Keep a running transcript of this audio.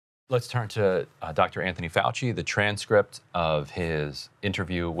Let's turn to Dr. Anthony Fauci, the transcript of his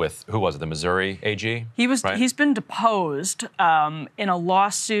interview with, who was it, the Missouri AG? He's been deposed in a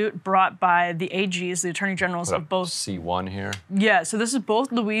lawsuit brought by the AGs, the attorney generals of both. C1 here? Yeah, so this is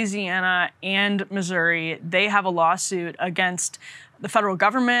both Louisiana and Missouri. They have a lawsuit against the federal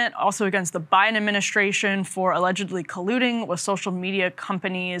government, also against the Biden administration for allegedly colluding with social media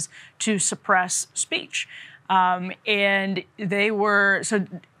companies to suppress speech. And they were, so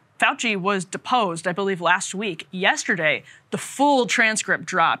Fauci was deposed, I believe, last week. Yesterday, the full transcript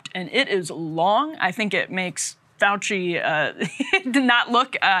dropped, and it is long. I think it makes Fauci did not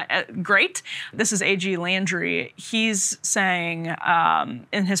look great. This is AG Landry. He's saying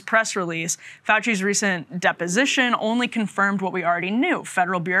in his press release, Fauci's recent deposition only confirmed what we already knew.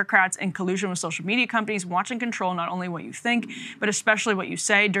 Federal bureaucrats in collusion with social media companies watch and control not only what you think, but especially what you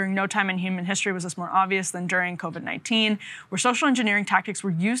say. During no time in human history was this more obvious than during COVID-19, where social engineering tactics were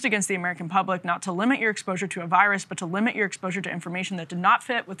used against the American public, not to limit your exposure to a virus, but to limit your exposure to information that did not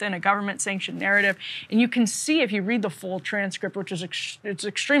fit within a government-sanctioned narrative. And you can see, if you read the full transcript, which is it's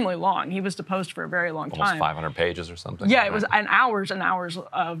extremely long. He was deposed for a very long time. Almost 500 pages or something. Yeah, it was hours and hours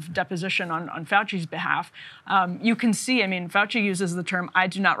of deposition on Fauci's behalf. You can see, I mean, Fauci uses the term "I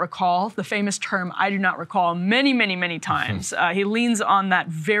do not recall," the famous term "I do not recall," many, many, many times. He leans on that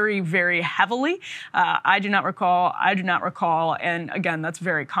very, very heavily. I do not recall, I do not recall. And again, that's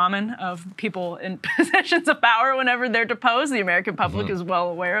very common of people in positions of power whenever they're deposed. The American public is well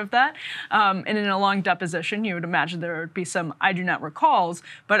aware of that. And in a long deposition, you would imagine there would be some "I do not recalls."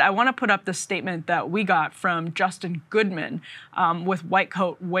 But I want to put up the statement that we got from Justin Goodman with White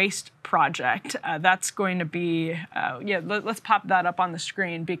Coat Waste Project. That's going to be, let's pop that up on the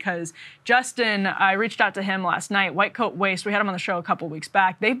screen, because Justin, I reached out to him last night. White Coat Waste, we had him on the show a couple weeks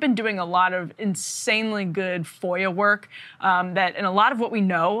back. They've been doing a lot of insanely good FOIA work and a lot of what we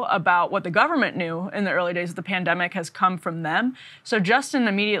know about what the government knew in the early days of the pandemic has come from them. So Justin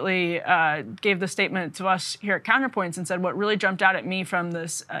immediately gave the statement to us here at Counterpoints and said, what really jumped out at me from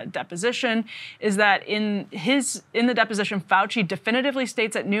this deposition is that in the deposition, Fauci definitively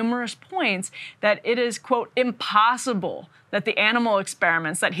states at numerous points that it is, quote, impossible that the animal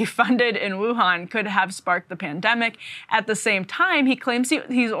experiments that he funded in Wuhan could have sparked the pandemic. At the same time, he claims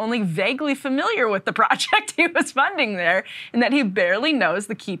he's only vaguely familiar with the project he was funding there, and that he barely knows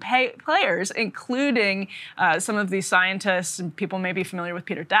the key players, including some of these scientists and people may be familiar with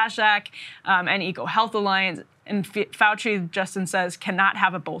Peter Daszak and EcoHealth Alliance. And Fauci, Justin says, cannot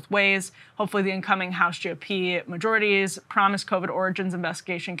have it both ways. Hopefully the incoming House GOP majorities promised COVID origins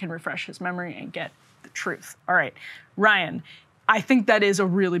investigation can refresh his memory and get the truth. All right, Ryan, I think that is a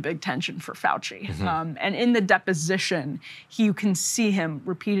really big tension for Fauci. And in the deposition, you can see him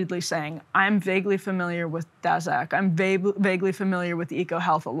repeatedly saying, I'm vaguely familiar with Daszak, I'm vaguely familiar with the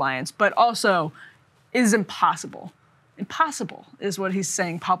EcoHealth Alliance, but also it is impossible. Impossible is what he's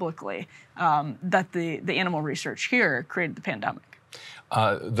saying publicly, that the animal research here created the pandemic.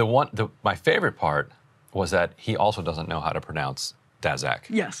 My favorite part was that he also doesn't know how to pronounce Daszak.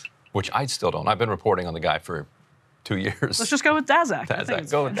 Yes. Which I still don't. I've been reporting on the guy for 2 years. Let's just go with Daszak.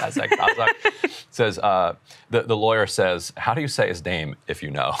 Go with Daszak. Daszak. Says, the lawyer says, how do you say his name if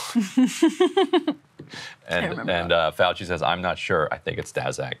you know? and Fauci says, I'm not sure. I think it's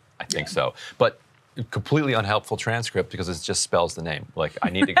Daszak. I think so. But completely unhelpful transcript because it just spells the name. Like I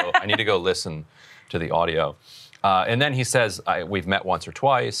need to go listen to the audio. And then he says, we've met once or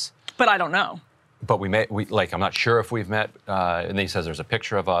twice. But I don't know. But I'm not sure if we've met. And then he says there's a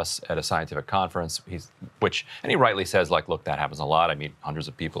picture of us at a scientific conference. And he rightly says, like, look, that happens a lot. I meet hundreds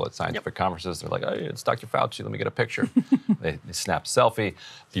of people at scientific conferences. They're like, hey, it's Dr. Fauci. Let me get a picture. they snap a selfie.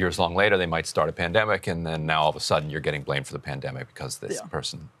 Years long later, they might start a pandemic. And then now all of a sudden you're getting blamed for the pandemic because this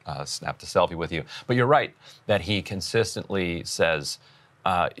person snapped a selfie with you. But you're right that he consistently says,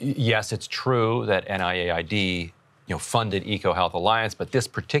 yes, it's true that NIAID funded EcoHealth Alliance, but this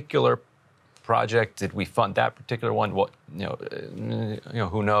particular project, did we fund that particular one? What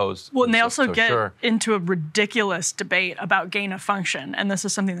who knows? Well, and they also get into a ridiculous debate about gain of function, and this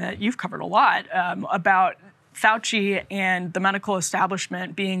is something that you've covered a lot about Fauci and the medical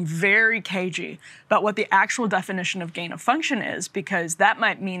establishment being very cagey about what the actual definition of gain of function is, because that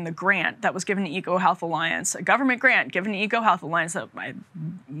might mean the grant that was given to EcoHealth Alliance, a government grant given to EcoHealth Alliance that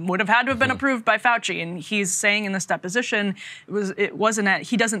would have had to have been approved by Fauci. And he's saying in this deposition, it wasn't at,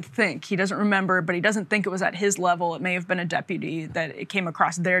 he doesn't remember, but he doesn't think it was at his level. It may have been a deputy, that it came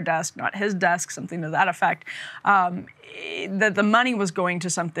across their desk, not his desk, something to that effect. That the money was going to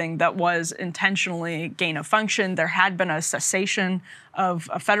something that was intentionally gain of function. There had been a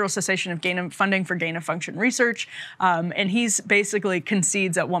federal cessation of funding for gain of function research. And he's basically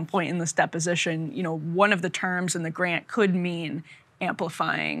concedes at one point in this deposition, one of the terms in the grant could mean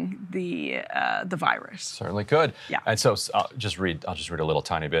amplifying the virus. Certainly could. Yeah. And so I'll just read a little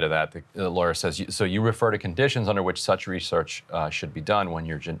tiny bit of that. The lawyer says, so you refer to conditions under which such research should be done when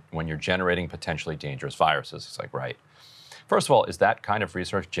you're generating potentially dangerous viruses. It's like, right. First of all, is that kind of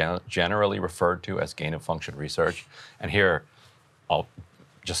research generally referred to as gain of function research? And here, I'll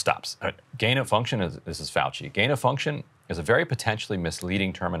just stops. Gain of function this is Fauci. Gain of function is a very potentially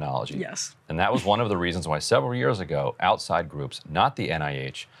misleading terminology. Yes. And that was one of the reasons why several years ago, outside groups, not the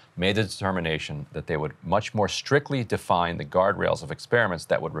NIH, made the determination that they would much more strictly define the guardrails of experiments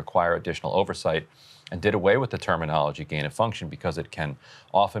that would require additional oversight, and did away with the terminology gain of function because it can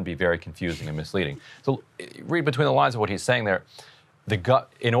often be very confusing and misleading. So read between the lines of what he's saying there.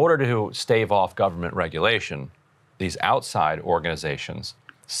 In order to stave off government regulation, these outside organizations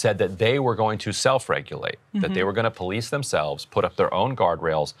said that they were going to self-regulate, that they were going to police themselves, put up their own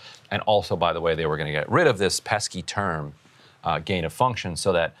guardrails, and also, by the way, they were going to get rid of this pesky term, gain of function,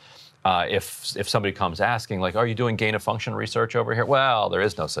 so that if somebody comes asking, like, are you doing gain of function research over here? Well, there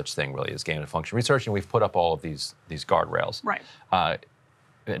is no such thing really as gain of function research, and we've put up all of these guardrails. Right.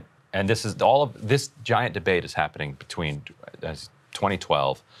 And this giant debate is happening between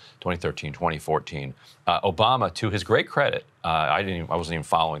 2012, 2013, 2014. Obama, to his great credit, I wasn't even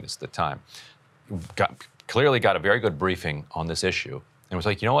following this at the time, clearly got a very good briefing on this issue and was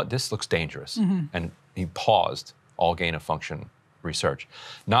like, you know what, this looks dangerous. And he paused all gain of function research.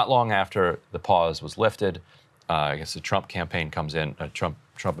 Not long after the pause was lifted, I guess the Trump campaign comes in, Trump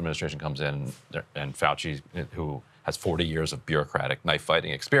administration comes in, and Fauci, who has 40 years of bureaucratic knife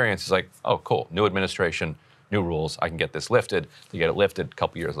fighting experience, is like, oh, cool, new administration, new rules, I can get this lifted. To get it lifted, a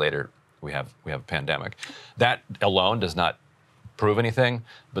couple years later, we have a pandemic. That alone does not prove anything,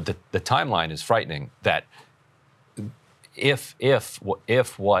 but the timeline is frightening. That if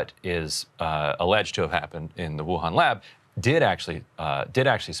what is alleged to have happened in the Wuhan lab did actually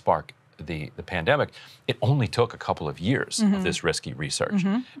spark the pandemic, it only took a couple of years of this risky research.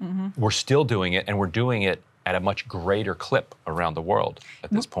 We're still doing it, and we're doing it at a much greater clip around the world at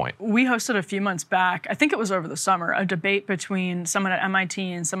this point. We hosted a few months back, I think it was over the summer, a debate between someone at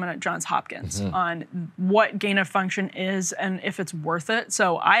MIT and someone at Johns Hopkins on what gain of function is and if it's worth it.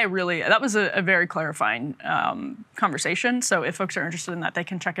 So that was a very clarifying conversation. So if folks are interested in that, they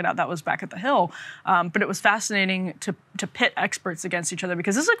can check it out. That was back at the Hill. But it was fascinating to pit experts against each other,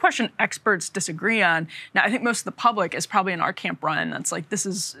 because this is a question experts disagree on. Now, I think most of the public is probably in our camp, Ryan. That's like, this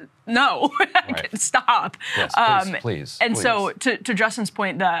is, no, right. Stop. Yes, please. And so, to Justin's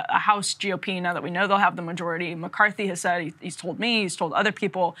point, the House GOP, now that we know they'll have the majority, McCarthy has said, he's told me, he's told other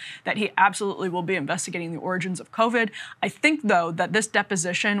people, that he absolutely will be investigating the origins of COVID. I think, though, that this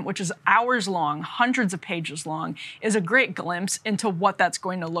deposition, which is hours long, hundreds of pages long, is a great glimpse into what that's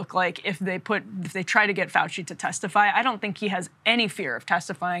going to look like if they try to get Fauci to testify. I don't think he has any fear of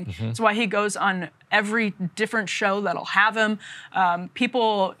testifying. That's why he goes on every different show that'll have him.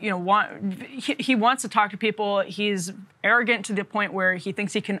 People, he wants to talk to people. He's arrogant to the point where he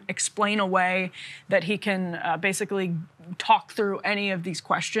thinks he can explain away, that he can basically talk through any of these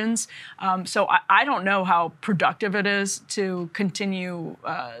questions. So I don't know how productive it is to continue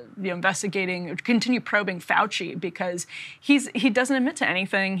investigating, continue probing Fauci, because he doesn't admit to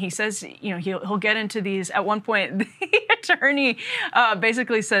anything. He says, he'll get into these. At one point, the attorney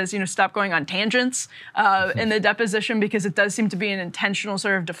basically says, stop going on tangents in the deposition, because it does seem to be an intentional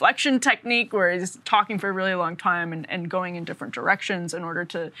sort of deflection technique where he's talking for a really long time and going in different directions in order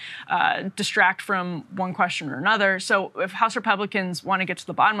to distract from one question or another. So if House Republicans want to get to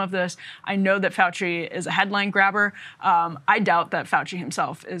the bottom of this, I know that Fauci is a headline grabber. I doubt that Fauci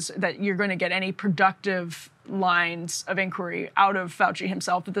himself that you're going to get any productive lines of inquiry out of Fauci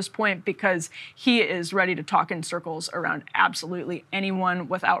himself at this point, because he is ready to talk in circles around absolutely anyone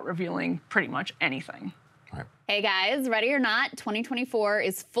without revealing pretty much anything. Right. Hey guys, ready or not, 2024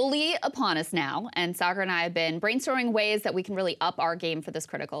 is fully upon us now, and Saagar and I have been brainstorming ways that we can really up our game for this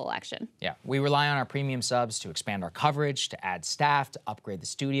critical election. Yeah, we rely on our premium subs to expand our coverage, to add staff, to upgrade the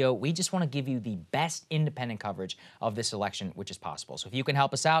studio. We just want to give you the best independent coverage of this election, which is possible. So if you can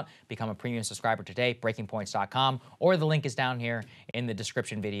help us out, become a premium subscriber today, breakingpoints.com, or the link is down here in the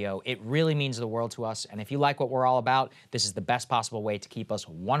description video. It really means the world to us, and if you like what we're all about, this is the best possible way to keep us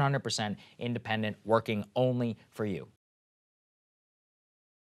 100% independent, working only for you.